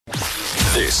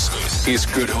This is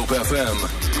Good Hope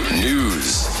FM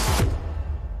News.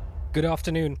 Good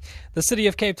afternoon. The City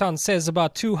of Cape Town says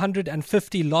about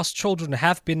 250 lost children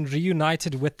have been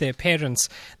reunited with their parents.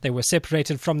 They were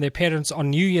separated from their parents on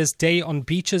New Year's Day on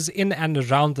beaches in and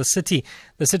around the city.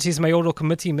 The city's mayoral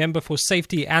committee member for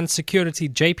safety and security,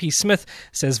 JP Smith,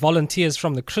 says volunteers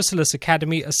from the Chrysalis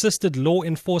Academy assisted law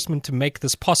enforcement to make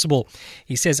this possible.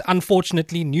 He says,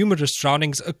 unfortunately, numerous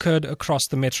drownings occurred across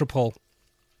the metropole.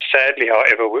 Sadly,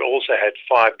 however, we also had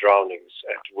 5 drownings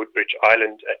at Woodbridge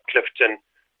Island, at Clifton,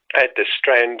 at the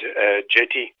Strand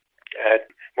Jetty, at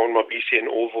Monmabisi and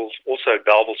Orville, also at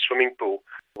Belleville Swimming Pool.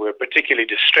 We're particularly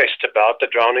distressed about the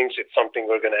drownings. It's something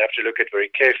we're going to have to look at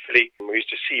very carefully. We used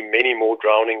to see many more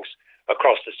drownings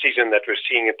across the season that we're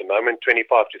seeing at the moment,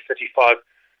 25 to 35,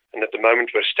 and at the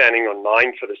moment we're standing on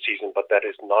 9 for the season, but that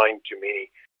is 9 too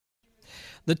many.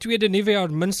 The Tweede Nuwejaar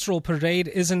Minstrel Parade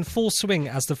is in full swing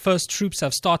as the first troops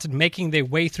have started making their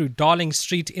way through Darling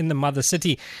Street in the mother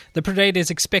city. The parade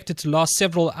is expected to last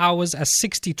several hours as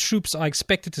 60 troops are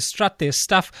expected to strut their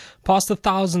stuff past the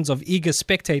thousands of eager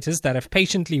spectators that have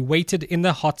patiently waited in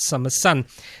the hot summer sun.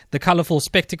 The colourful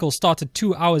spectacle started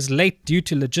 2 hours late due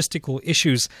to logistical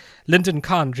issues. Lyndon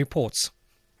Khan reports.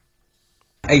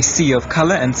 A sea of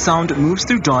colour and sound moves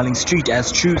through Darling Street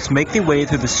as troops make their way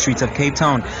through the streets of Cape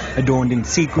Town. Adorned in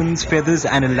sequins, feathers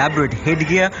and elaborate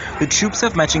headgear, the troops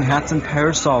have matching hats and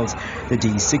parasols. The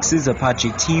D6's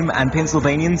Apache team and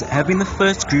Pennsylvanians have been the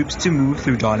first groups to move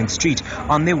through Darling Street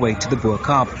on their way to the Boer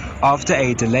Kaap. After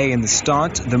a delay in the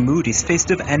start, the mood is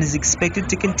festive and is expected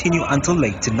to continue until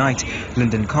late tonight.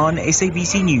 Lyndon Khan,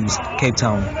 SABC News, Cape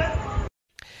Town.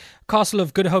 Castle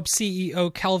of Good Hope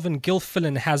CEO Calvin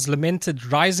Gilfillan has lamented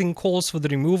rising calls for the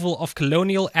removal of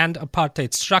colonial and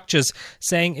apartheid structures,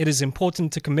 saying it is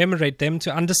important to commemorate them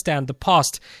to understand the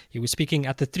past. He was speaking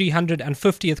at the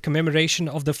 350th commemoration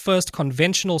of the first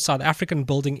conventional South African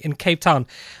building in Cape Town.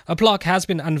 A plaque has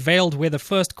been unveiled where the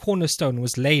first cornerstone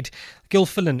was laid.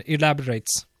 Gilfillan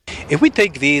elaborates. If we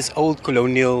take these old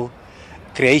colonial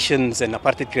creations and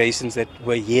apartheid creations that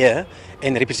were here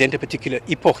and represent a particular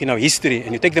epoch in our history,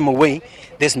 and you take them away,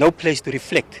 there's no place to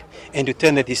reflect and to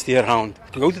turn that history around.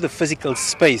 To go to the physical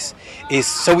space is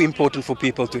so important for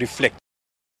people to reflect.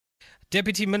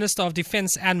 Deputy Minister of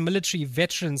Defence and Military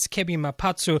Veterans Kebi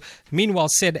Mapatso meanwhile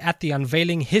said at the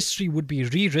unveiling history would be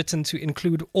rewritten to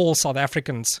include all South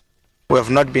Africans. We have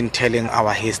not been telling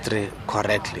our history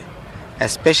correctly,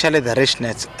 especially the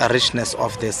richness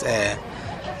of this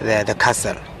the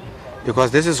castle, because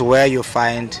this is where you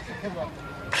find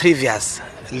previous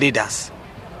leaders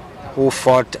who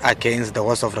fought against the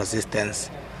wars of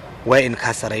resistance were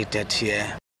incarcerated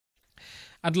here.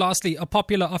 And lastly, a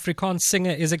popular Afrikaans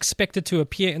singer is expected to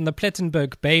appear in the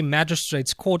Plettenberg Bay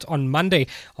Magistrates Court on Monday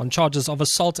on charges of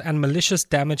assault and malicious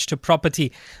damage to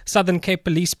property. Southern Cape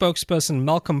Police spokesperson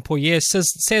Malcolm Poyer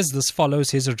says this follows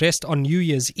his arrest on New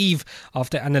Year's Eve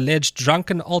after an alleged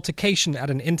drunken altercation at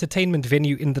an entertainment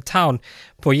venue in the town.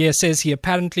 Poyer says he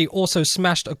apparently also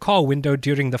smashed a car window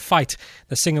during the fight.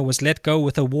 The singer was let go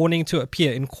with a warning to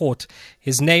appear in court.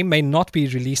 His name may not be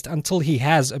released until he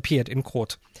has appeared in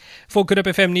court. For Good Hope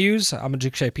FM News, I'm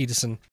Jikshay Peterson.